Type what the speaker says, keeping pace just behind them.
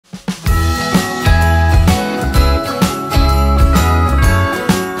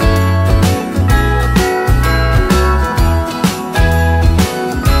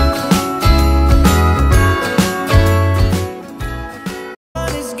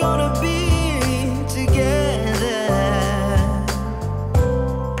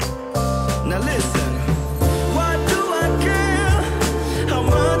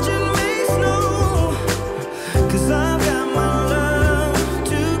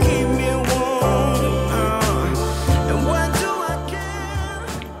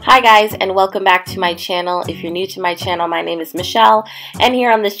Hi guys, and welcome back to my channel. If you're new to my channel, my name is Michelle, and here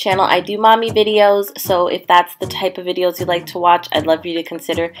on this channel I do mommy videos, so if that's the type of videos you like to watch, I'd love for you to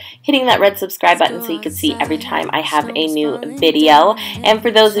consider hitting that red subscribe button so you can see every time I have a new video. And for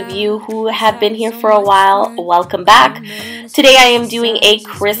those of you who have been here for a while, welcome back. Today I am doing a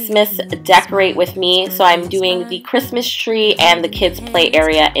Christmas decorate with me, so I'm doing the Christmas tree and the kids play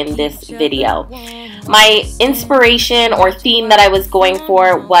area in this video. My inspiration or theme that I was going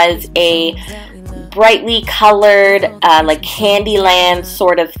for was a brightly colored like Candyland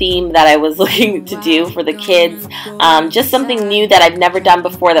sort of theme that I was looking to do for the kids. Just something new that I've never done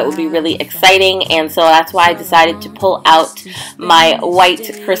before that would be really exciting, and so that's why I decided to pull out my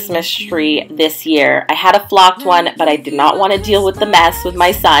white Christmas tree this year. I had a flocked one, but I did not want to deal with the mess with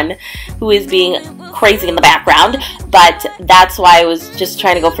my son, who is being crazy in the background, but that's why I was just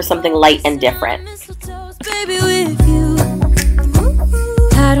trying to go for something light and different. Baby, with you,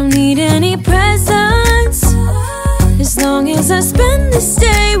 I don't need any presents as long as I spend this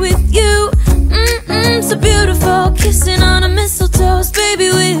day with you. So beautiful, kissing on a mistletoe, baby,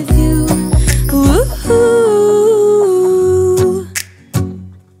 with you. Ooh.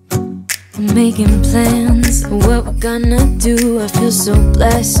 I'm making plans, what we're gonna do. I feel so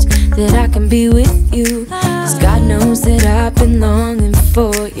blessed that I can be with you, 'cause God knows that I've been longing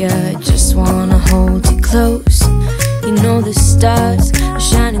for you. I just wanna hold you close. You know the stars are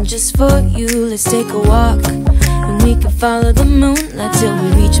shining just for you. Let's take a walk and we can follow the moonlight till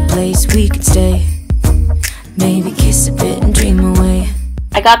we reach a place we can stay. Maybe kiss a bit and dream away.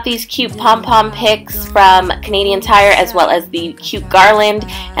 I got these cute pom-pom picks from Canadian Tire, as well as the cute garland,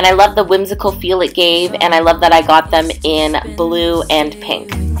 and I love the whimsical feel it gave, and I love that I got them in blue and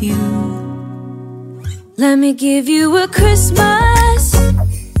pink. Let me give you a Christmas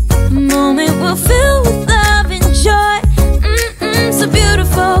moment we'll fill with love and joy. So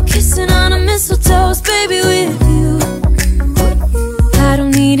beautiful, kissing on a mistletoe, baby, with you. I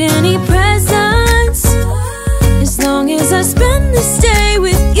don't need any presents as long as I spend this day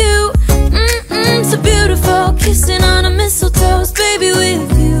with you. So beautiful, kissing on a mistletoe, baby,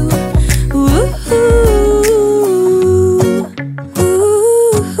 with you. Ooh.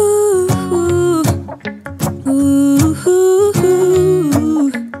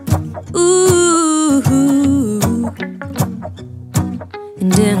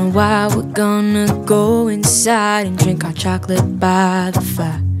 And in a while we're gonna go inside and drink our chocolate by the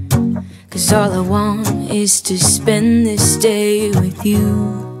fire, 'cause all I want is to spend this day with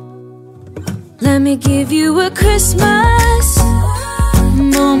you. Let me give you a Christmas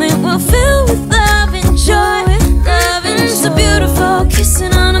moment we'll fill with love and joy. Love and so beautiful,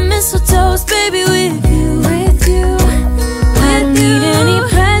 kissing on a mistletoe, baby, with you. I don't need any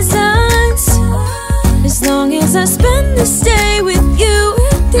presents as long as I spend this day with you.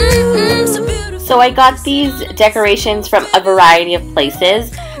 So I got these decorations from a variety of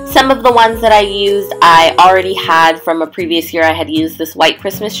places. Some of the ones that I used I already had from a previous year. I had used this white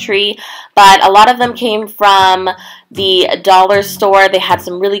Christmas tree, but a lot of them came from the dollar store. They had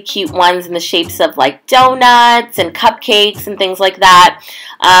some really cute ones in the shapes of like donuts and cupcakes and things like that.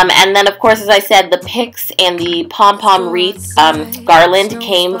 And then, of course, as I said, the picks and the pom-pom wreath garland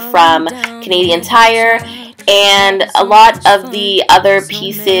came from Canadian Tire. And a lot of the other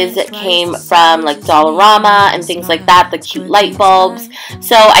pieces came from like Dollarama and things like that, the cute light bulbs.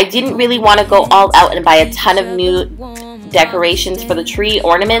 So I didn't really want to go all out and buy a ton of new decorations for the tree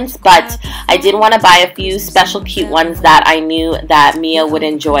ornaments, but I did want to buy a few special cute ones that I knew that Mia would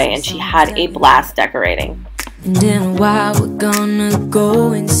enjoy, and she had a blast decorating. And in a while we're gonna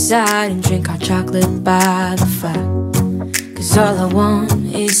go inside and drink our chocolate by the fire, 'cause all I want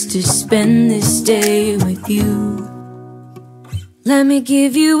is to spend this day with you. Let me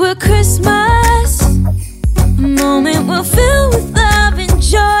give you a Christmas moment we'll fill with love and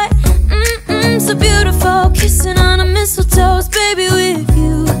joy. So beautiful, kissing on a mistletoe, baby, with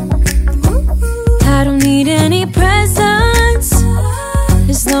you. I don't need any presents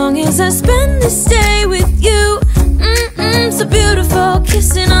as long as I spend this day with you. So beautiful,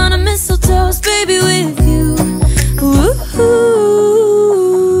 kissing on a mistletoe, baby, with you. Ooh.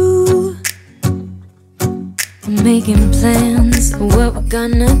 I'm making plans, what we're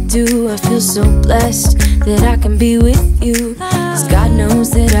gonna do. I feel so blessed that I can be with you, 'cause God knows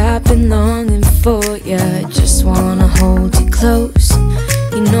that I've been longing for you. I just wanna hold you close.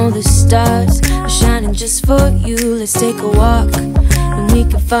 You know the stars are shining just for you. Let's take a walk and we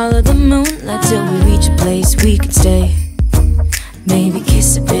can follow the moonlight till we reach a place we can stay. Maybe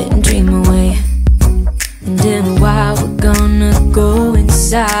kiss a bit and dream away. And in a while we're gonna go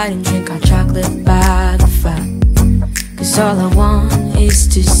inside and drink our chocolate by the fire, 'cause all I want is is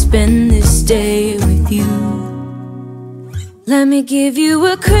to spend this day with you. Let me give you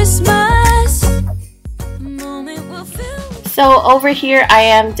a Christmas moment we'll fill. So over here I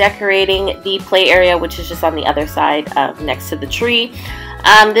am decorating the play area, which is just on the other side next to the tree.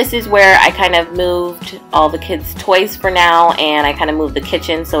 This is where I kind of moved all the kids' toys for now, and I kind of moved the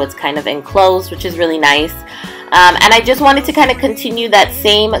kitchen so it's kind of enclosed, which is really nice. And I just wanted to kind of continue that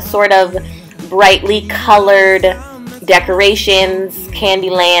same sort of brightly colored decorations,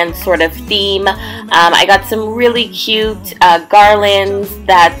 Candyland sort of theme. I got some really cute garlands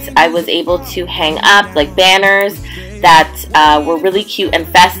that I was able to hang up, like banners that were really cute and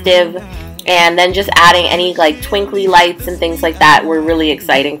festive. And then just adding any like twinkly lights and things like that were really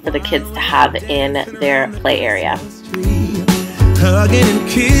exciting for the kids to have in their play area. Hugging and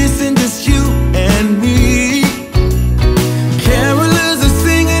kissing, just you and me. Carolers are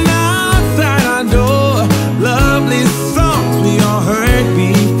singing outside our door, lovely songs we all heard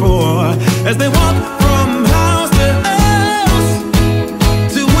before, as they walk from house to house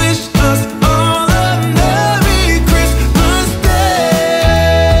to wish us all a Merry Christmas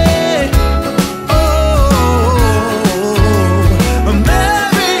Day. Oh, a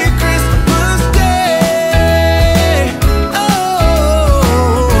Merry Christmas Day.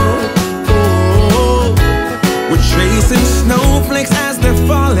 Oh, we're chasing snowflakes as they're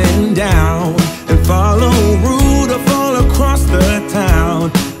falling down, and follow Rudolph all across the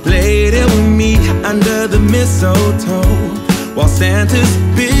town. Later we meet under the mistletoe, while Santa's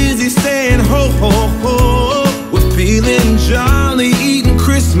busy saying ho ho ho. We're feeling jolly, eating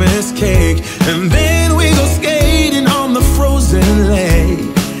Christmas cake, and then we go skating on the frozen lake,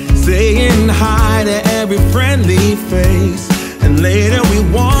 saying hi to every friendly face. And later we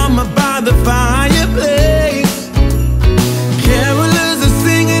warm up by the fireplace. Carolers are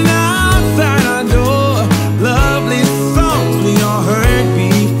singing outside our door, lovely songs we all heard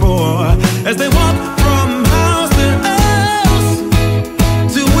before, as they walk from house to house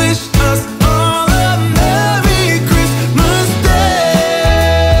to wish us all a Merry Christmas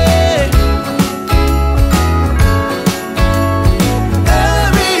Day.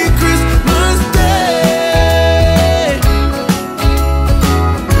 Merry Christmas Day.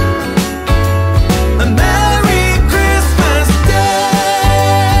 A Merry Christmas Day.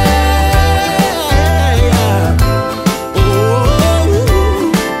 Oh,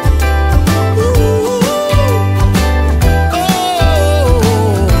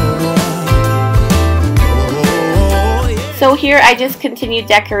 So here I just continued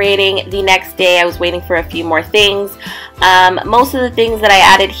decorating the next day. I was waiting for a few more things. Most of the things that I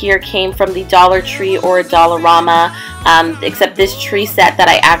added here came from the Dollar Tree or Dollarama, except this tree set that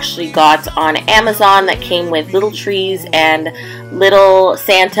I actually got on Amazon that came with little trees and little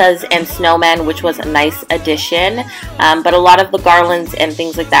Santas and snowmen, which was a nice addition. But a lot of the garlands and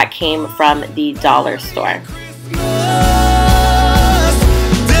things like that came from the dollar store.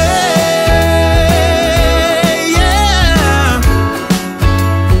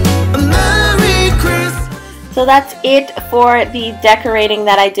 So that's it for the decorating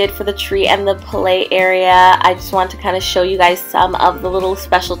that I did for the tree and the play area. I just want to kind of show you guys some of the little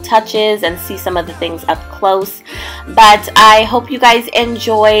special touches and see some of the things up close. But I hope you guys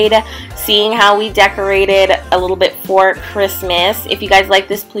enjoyed seeing how we decorated a little bit for Christmas. If you guys like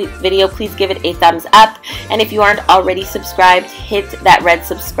this video, please give it a thumbs up. And if you aren't already subscribed, hit that red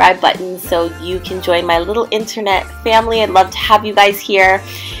subscribe button so you can join my little internet family. I'd love to have you guys here.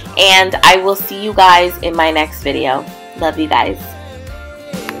 And I will see you guys in my next video. Love you guys.